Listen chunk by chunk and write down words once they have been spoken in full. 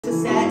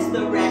set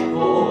the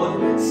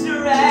record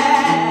straight.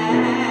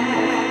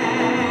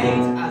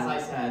 As I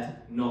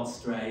said, not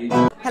straight.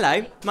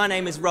 Hello, my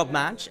name is Rob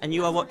Madge, and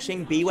you are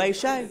watching B-Way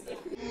Show.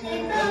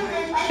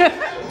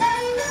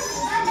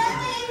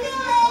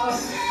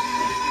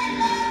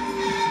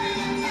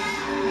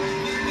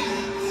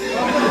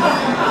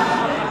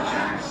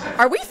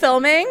 Are we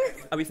filming?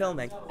 Are we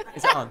filming?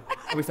 Is it on?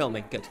 Are we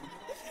filming? Good.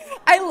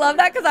 I love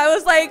that because I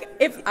was like,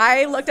 if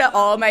I looked at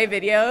all my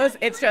videos,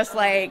 it's just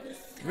like...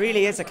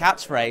 Really is a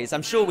catchphrase.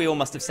 I'm sure we all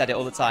must have said it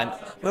all the time.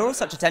 We're all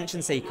such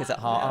attention seekers at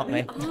heart, aren't we?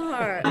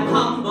 I'm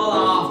humble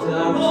after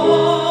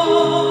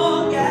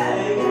all,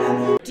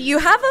 yeah. Do you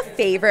have a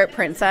favorite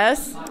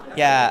princess?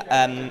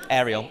 Yeah,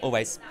 Ariel,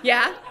 always.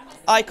 Yeah?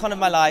 Icon of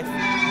my life.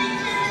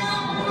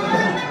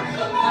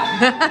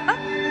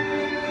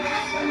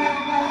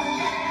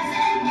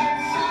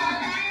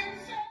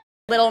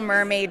 Little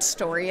Mermaid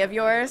story of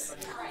yours?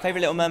 Favorite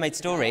Little Mermaid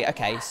story?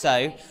 Okay,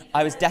 so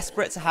I was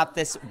desperate to have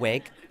this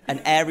wig, an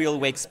Ariel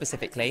wig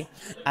specifically,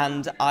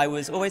 and I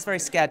was always very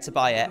scared to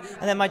buy it.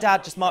 And then my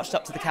dad just marched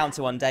up to the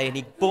counter one day and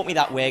he bought me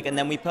that wig, and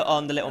then we put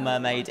on The Little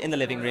Mermaid in the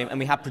living room and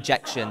we had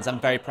projections. I'm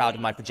very proud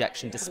of my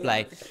projection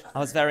display. I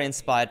was very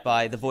inspired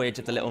by the Voyage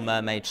of the Little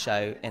Mermaid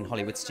show in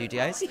Hollywood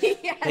studios.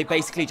 Yeah. They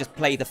basically just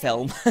play the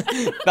film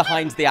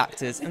behind the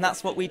actors, and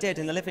that's what we did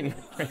in the living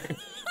room.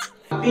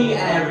 Be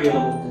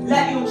Ariel,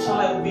 let your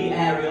child be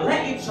Ariel,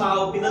 let your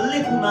child be the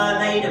Little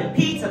Mermaid and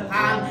Peter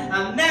Pan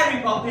and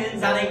Mary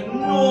Poppins, and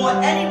ignore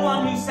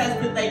anyone who says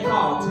that they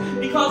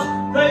can't, because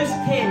those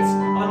kids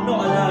are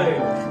not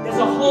alone. There's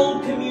a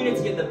whole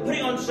community of them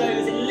putting on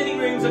shows in living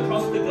rooms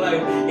across the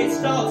globe. It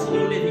starts in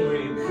your living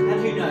room,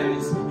 and who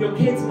knows, your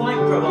kids might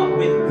grow up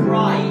with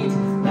pride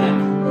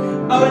then.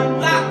 Oh,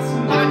 and that's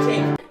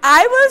magic.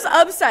 I was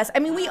obsessed. I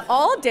mean, we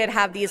all did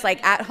have these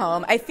like at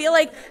home. I feel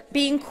like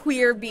being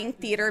queer, being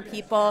theater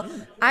people,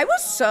 I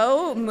was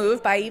so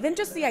moved by even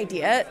just the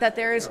idea that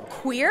there's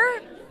queer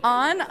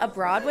on a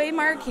Broadway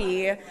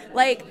marquee.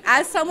 Like,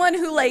 as someone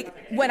who, like,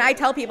 when I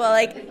tell people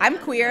like I'm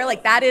queer,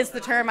 like that is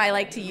the term I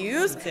like to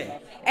use.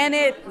 And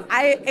it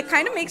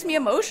kind of makes me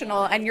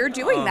emotional, and you're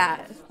doing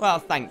that. Well,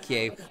 thank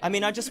you. I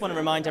mean, I just want to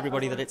remind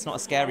everybody that it's not a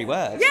scary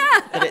word.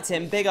 Yeah. That it's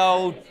in big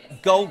old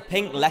gold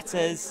pink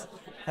letters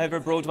over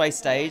a Broadway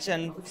stage,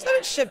 and so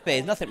it should be.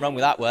 There's nothing wrong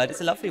with that word. It's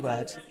a lovely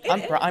word.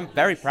 I'm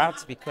very proud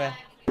to be queer.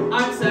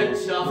 I'm so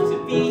chuffed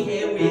to be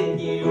here with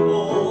you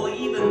all,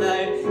 even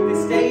though the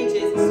stage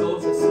is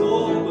sort of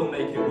small, we'll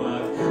make it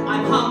work.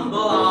 I'm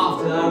humble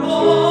after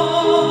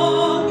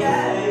all,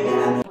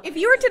 yeah. If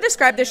you were to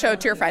describe the show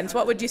to your friends,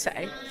 what would you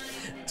say?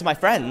 To my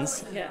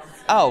friends? Yeah.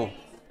 Oh.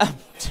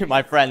 To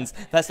my friends,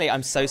 firstly,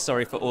 I'm so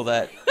sorry for all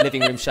the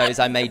living room shows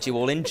I made you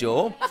all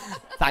endure.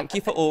 Thank you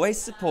for always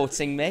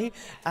supporting me,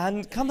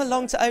 and come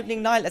along to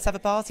opening night. Let's have a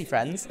party,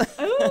 friends.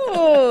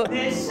 Ooh.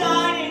 This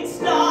shining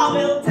star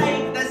will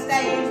take the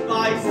stage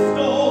by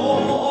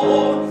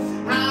storm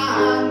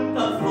and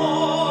perform,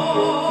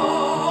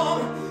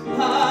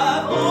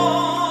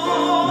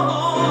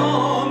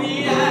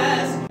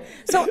 yes.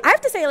 So I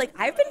have to say, like,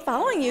 I've been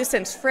following you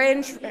since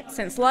Fringe,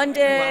 since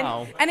London,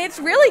 wow. And it's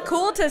really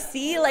cool to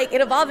see, like,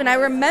 it evolve. And I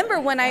remember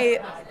when I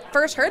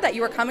first heard that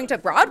you were coming to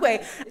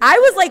Broadway, I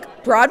was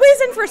like,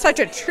 Broadway's in for such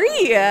a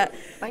treat.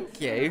 Thank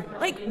you.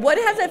 Like, what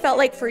has it felt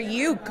like for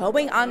you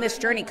going on this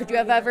journey? Could you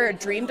have ever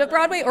dreamed of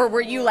Broadway, or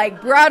were you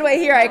like, Broadway,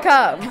 here I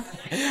come?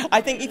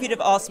 I think if you'd have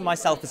asked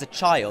myself as a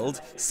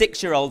child,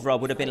 6-year-old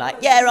Rob would have been like,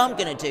 yeah, I'm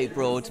going to do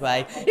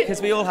Broadway,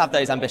 because we all have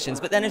those ambitions.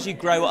 But then as you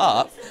grow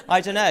up,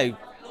 I don't know,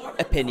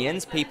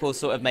 opinions, people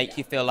sort of make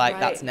you feel like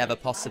that's never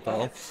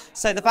possible.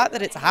 So the fact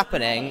that it's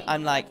happening,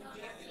 I'm like,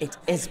 it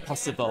is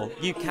possible.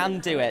 You can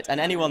do it, and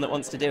anyone that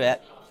wants to do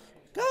it,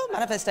 go,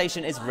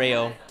 manifestation is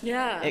real.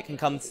 Yeah. It can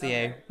come to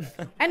you.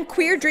 And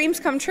queer dreams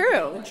come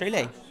true.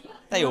 Truly.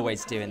 They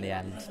always do in the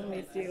end.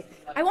 Always do.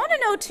 I want to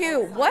know,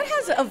 too, what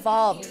has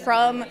evolved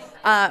from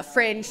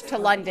Fringe to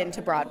London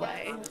to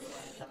Broadway?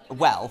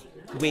 Well,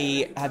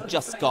 we have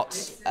just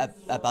got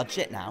a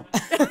budget now,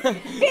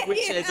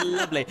 which is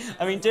lovely.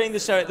 I mean, doing the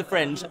show at the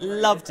Fringe,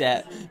 loved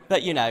it,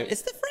 but you know,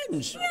 it's the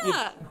Fringe.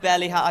 Yeah. I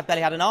barely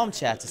had an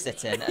armchair to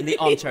sit in, and the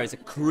armchair is a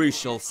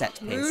crucial set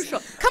piece.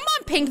 Crucial. Come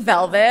on, Pink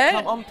Velvet.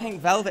 Come on, Pink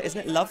Velvet,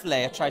 isn't it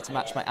lovely? I tried to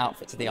match my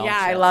outfit to the armchair.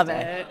 Yeah, I love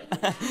today. it.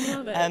 I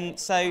love it.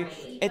 So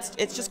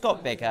it's just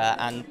got bigger,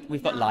 and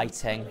we've got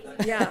lighting.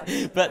 Yeah.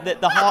 But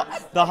the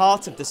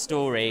heart of the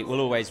story will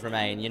always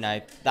remain. You know,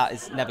 that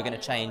is never going to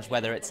change,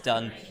 whether it's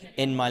done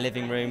in my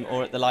living room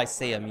or at the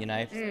Lyceum, you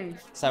know.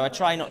 So I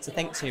try not to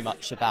think too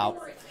much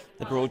about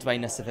the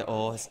Broadwayness of it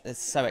all. It's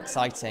so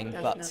exciting,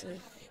 but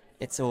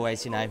it's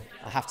always, you know,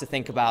 I have to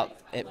think about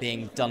it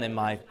being done in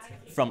my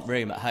front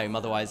room at home,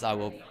 otherwise I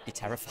will be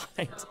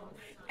terrified.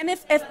 And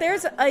if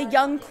there's a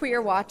young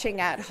queer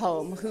watching at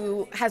home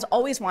who has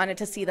always wanted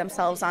to see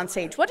themselves on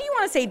stage, what do you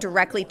want to say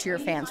directly to your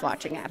fans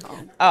watching at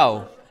home?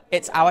 Oh,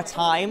 It's our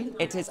time.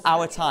 It is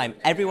our time.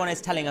 Everyone is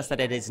telling us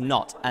that it is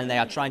not, and they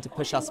are trying to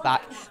push us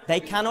back. They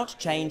cannot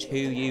change who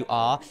you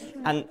are,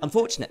 and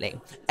unfortunately,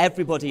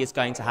 everybody is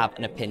going to have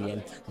an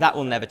opinion. That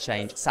will never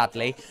change,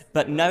 sadly.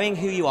 But knowing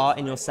who you are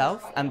in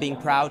yourself and being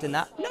proud in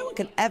that, no one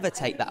can ever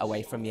take that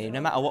away from you,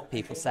 no matter what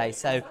people say.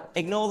 So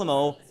ignore them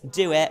all,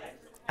 do it,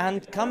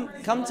 and come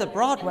to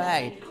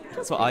Broadway.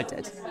 That's what I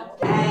did.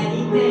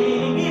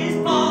 Anything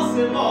is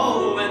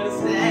possible when the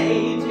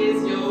stage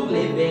is your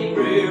living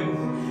room.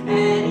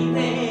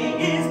 Anything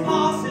is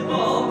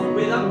possible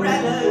with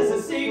umbrellas,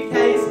 a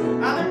suitcase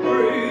and a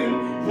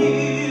broom.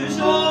 Use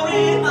your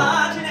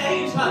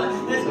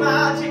imagination, there's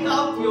magic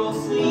up your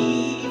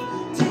sleeve.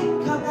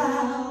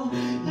 Tinkerbell,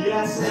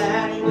 yes,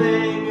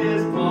 anything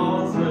is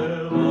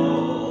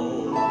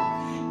possible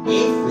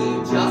if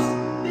you just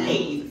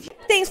believe.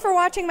 Thanks for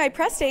watching my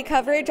press day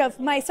coverage of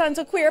My Son's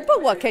a Queer,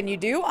 but what can you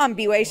do on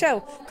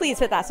BYShow? Please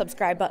hit that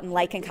subscribe button,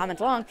 like, and comment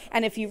along.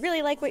 And if you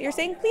really like what you're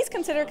seeing, please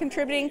consider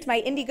contributing to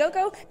my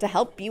Indiegogo to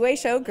help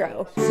BYShow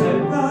grow. So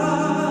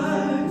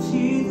run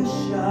to the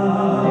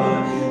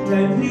show,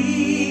 don't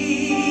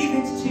leave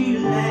it too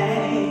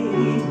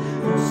late,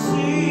 for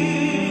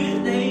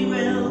soon they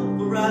will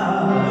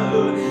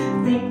grow.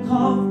 Think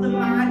of the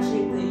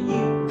magic that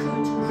you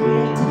could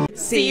create.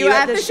 See you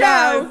at the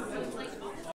show!